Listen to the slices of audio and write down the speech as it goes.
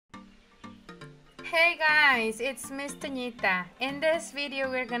Hey guys, it's Miss Toñita. In this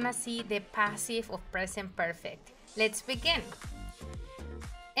video, we're gonna see the passive of present perfect. Let's begin.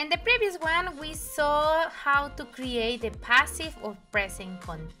 In the previous one, we saw how to create the passive of present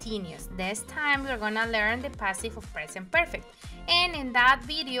continuous. This time, we're gonna learn the passive of present perfect. And in that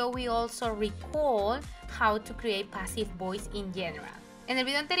video, we also recall how to create passive voice in general. En el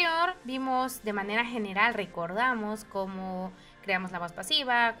video anterior vimos de manera general, recordamos cómo creamos la voz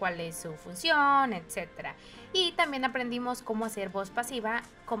pasiva, cuál es su función, etc. Y también aprendimos cómo hacer voz pasiva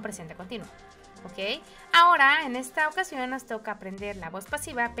con presente continuo. ¿Ok? Ahora, en esta ocasión nos toca aprender la voz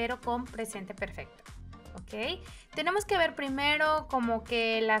pasiva, pero con presente perfecto. ¿Ok? Tenemos que ver primero como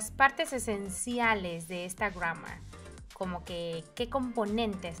que las partes esenciales de esta grammar. Como que qué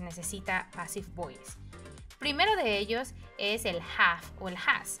componentes necesita passive voice. Primero de ellos es el have o el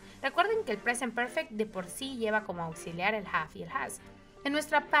has. Recuerden que el present perfect de por sí lleva como auxiliar el have y el has. En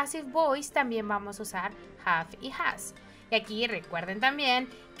nuestra passive voice también vamos a usar have y has. Y aquí recuerden también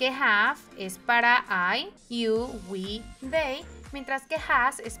que have es para I, you, we, they, mientras que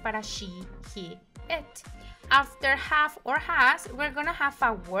has es para she, he, it. After have or has, we're gonna have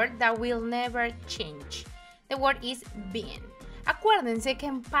a word that will never change. The word is been. Acuérdense que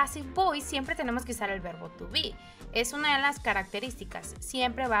en passive voice siempre tenemos que usar el verbo to be. Es una de las características,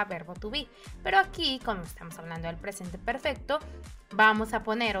 siempre va verbo to be. Pero aquí, como estamos hablando del presente perfecto, vamos a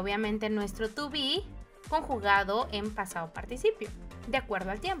poner obviamente nuestro to be conjugado en pasado participio, de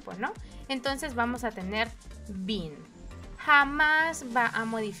acuerdo al tiempo, ¿no? Entonces vamos a tener been. Jamás va a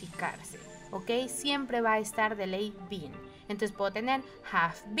modificarse, ¿ok? Siempre va a estar de ley been. Entonces puedo tener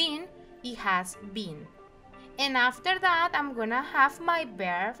have been y has been. And after that, I'm gonna have my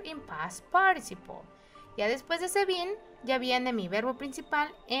verb in past participle. Ya después de ese been, ya viene mi verbo principal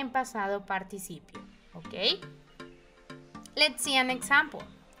en pasado participio. ¿Ok? Let's see an example.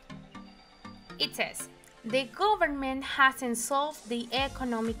 It says, the government hasn't solved the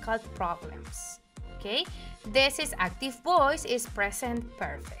economical problems. ¿Ok? This is active voice, is present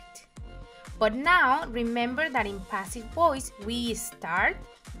perfect. But now, remember that in passive voice, we start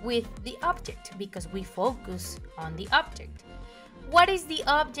with the object because we focus on the object. What is the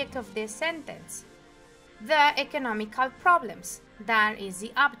object of this sentence? The economical problems. That is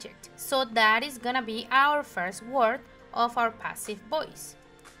the object. So that is gonna be our first word of our passive voice.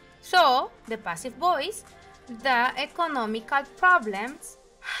 So, the passive voice, the economical problems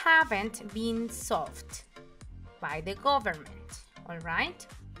haven't been solved by the government. All right?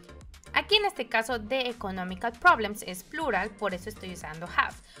 Aquí en este caso, the economical problems es plural, por eso estoy usando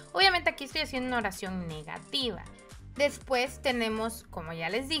have. Obviamente aquí estoy haciendo una oración negativa. Después tenemos, como ya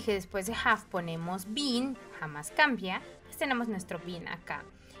les dije, después de have ponemos been, jamás cambia, pues tenemos nuestro been acá.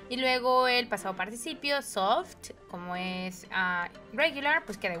 Y luego el pasado participio, solved, como es regular,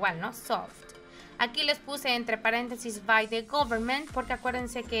 pues queda igual, ¿no? Solved. Aquí les puse entre paréntesis by the government, porque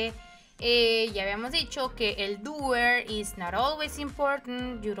acuérdense que ya habíamos dicho que el doer is not always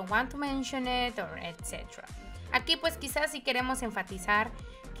important, you don't want to mention it, or etc. Aquí pues quizás si queremos enfatizar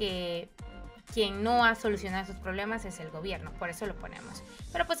que quien no ha solucionado sus problemas es el gobierno, por eso lo ponemos.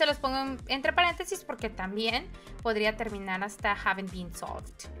 Pero pues se los pongo entre paréntesis porque también podría terminar hasta haven't been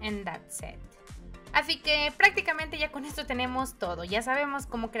solved, and that's it. Así que prácticamente ya con esto tenemos todo. Ya sabemos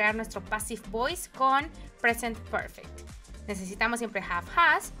cómo crear nuestro passive voice con present perfect. Necesitamos siempre have,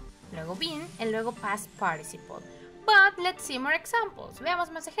 has, luego been y luego past participle. But let's see more examples.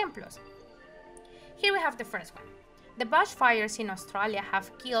 Veamos más ejemplos. Here we have the first one. The bushfires in Australia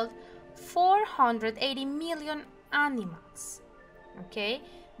have killed 480 million animals. Okay,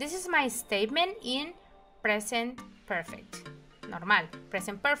 this is my statement in present perfect. Normal,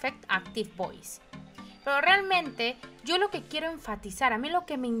 present perfect, active voice. Pero realmente yo lo que quiero enfatizar, a mí lo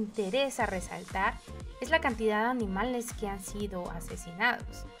que me interesa resaltar es la cantidad de animales que han sido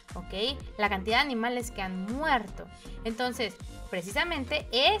asesinados, ¿ok? La cantidad de animales que han muerto. Entonces, precisamente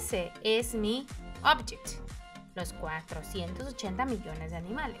ese es mi object, los 480 millones de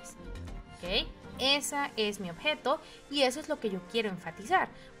animales, ¿ok? Ese es mi objeto y eso es lo que yo quiero enfatizar.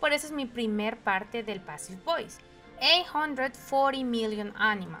 Por eso es mi primer parte del passive voice. 840 million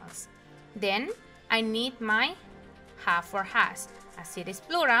animals. Then, I need my have or has. As it is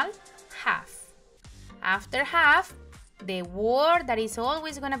plural, have. After have, the word that is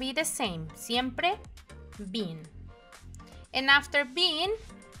always going to be the same. Siempre been. And after been,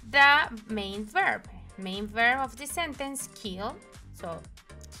 the main verb. Main verb of the sentence, kill. So,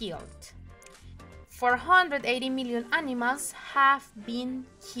 killed. 480 million animals have been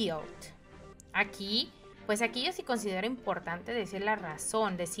killed. Aquí pues aquí yo sí considero importante decir la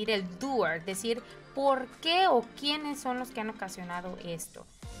razón, decir el doer, decir por qué o quiénes son los que han ocasionado esto.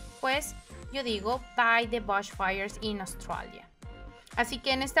 pues yo digo by the bushfires in Australia. Así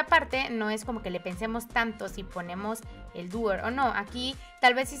que en esta parte no es como que le pensemos tanto si ponemos el doer o no. Aquí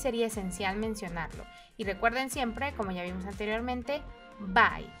tal vez sí sería esencial mencionarlo. Y recuerden siempre, como ya vimos anteriormente,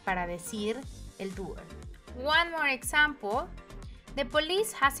 by para decir el doer. One more example. The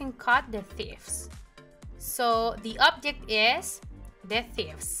police hasn't caught the thieves. So the object is the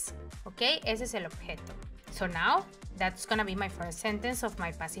thieves. ¿Ok? Ese es el objeto. So now that's gonna be my first sentence of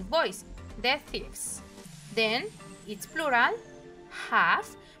my passive voice. The thieves. Then it's plural. Have,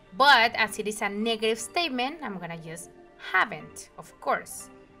 but as it is a negative statement, I'm gonna use haven't, of course.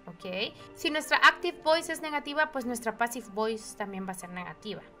 ¿Ok? Si nuestra active voice es negativa, pues nuestra passive voice también va a ser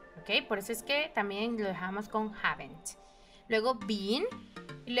negativa. ¿Ok? Por eso es que también lo dejamos con haven't. Luego been,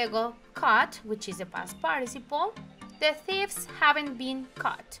 y luego caught, which is the past participle. The thieves haven't been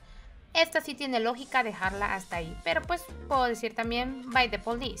caught. Esta sí tiene lógica dejarla hasta ahí, pero pues puedo decir también by the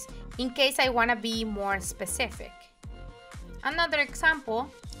police, in case I wanna be more specific. Another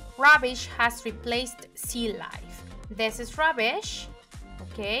example, rubbish has replaced sea life. This is rubbish,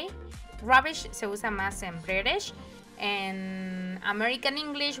 okay? Rubbish se usa más en British. In American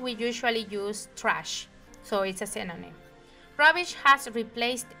English, we usually use trash, so it's a synonym. Rubbish has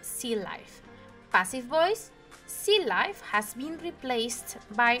replaced sea life. Passive voice, sea life has been replaced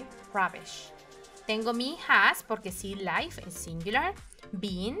by rubbish. Tengo mi has porque sea life es singular.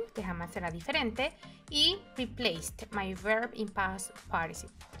 Been, que jamás será diferente, y replaced, my verb in past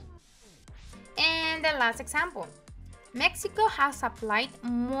participle. And the last example. Mexico has applied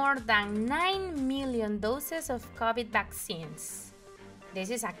more than 9 million doses of COVID vaccines. This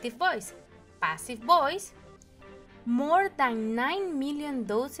is active voice. Passive voice. More than 9 million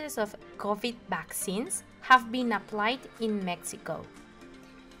doses of COVID vaccines have been applied in Mexico.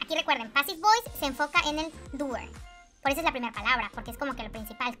 Aquí recuerden, passive voice se enfoca en el doer. Por eso es la primera palabra, porque es como que lo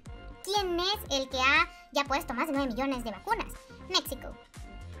principal. ¿Quién es el que ha ya puesto más de 9 millones de vacunas? México.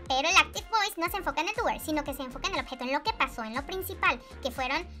 Pero el active voice no se enfoca en el doer, sino que se enfoca en el objeto, en lo que pasó, en lo principal, que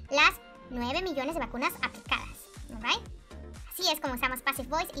fueron las 9 millones de vacunas aplicadas. ¿Alright? Así es como usamos passive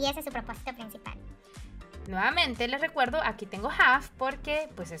voice y ese es su propósito principal. Nuevamente les recuerdo, aquí tengo have porque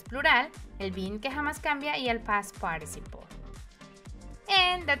pues es plural, el been que jamás cambia y el past participle.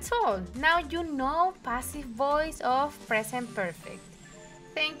 And that's all. Now you know passive voice of present perfect.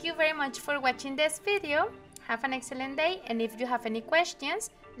 Thank you very much for watching this video. Have an excellent day, and if you have any questions,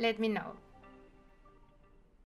 let me know.